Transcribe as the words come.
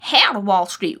Hail to Wall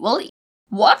Street, Willie.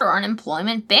 What are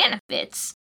unemployment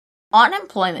benefits?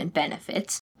 Unemployment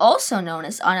benefits, also known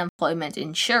as unemployment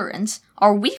insurance,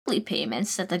 are weekly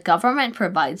payments that the government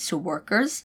provides to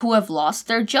workers who have lost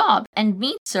their job and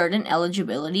meet certain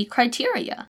eligibility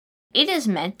criteria. It is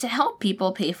meant to help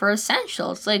people pay for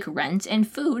essentials like rent and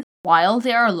food while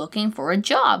they are looking for a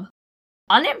job.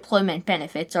 Unemployment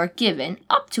benefits are given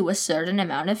up to a certain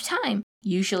amount of time,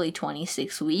 usually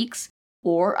 26 weeks,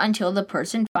 or until the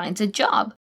person finds a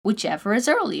job, whichever is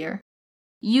earlier.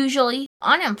 Usually,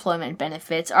 unemployment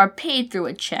benefits are paid through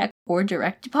a check or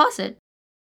direct deposit.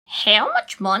 How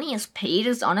much money is paid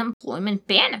as unemployment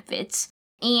benefits,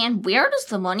 and where does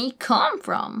the money come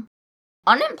from?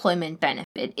 Unemployment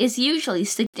benefit is usually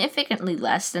significantly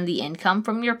less than the income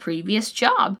from your previous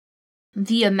job.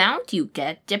 The amount you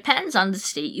get depends on the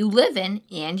state you live in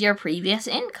and your previous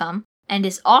income, and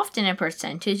is often a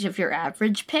percentage of your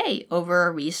average pay over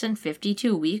a recent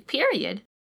 52-week period.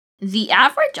 The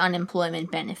average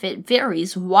unemployment benefit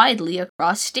varies widely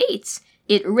across states.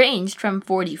 It ranged from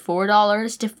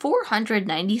 $44 to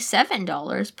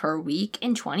 $497 per week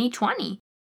in 2020.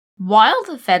 While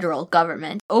the federal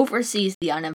government oversees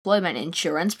the unemployment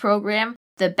insurance program,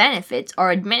 the benefits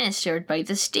are administered by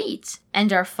the states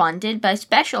and are funded by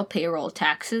special payroll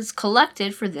taxes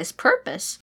collected for this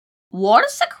purpose. What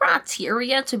is the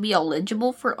criteria to be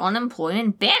eligible for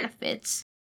unemployment benefits?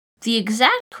 The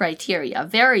exact criteria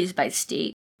varies by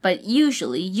state, but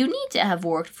usually you need to have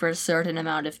worked for a certain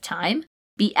amount of time,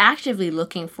 be actively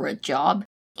looking for a job,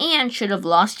 and should have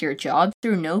lost your job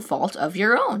through no fault of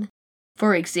your own.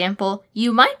 For example,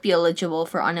 you might be eligible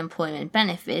for unemployment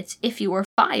benefits if you were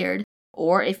fired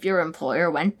or if your employer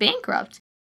went bankrupt.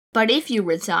 But if you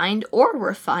resigned or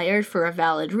were fired for a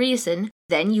valid reason,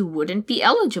 then you wouldn't be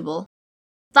eligible.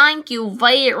 Thank you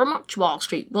very much, Wall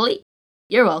Street Willie.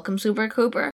 You're welcome, Super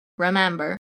Cooper.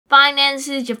 Remember, finance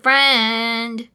is your friend.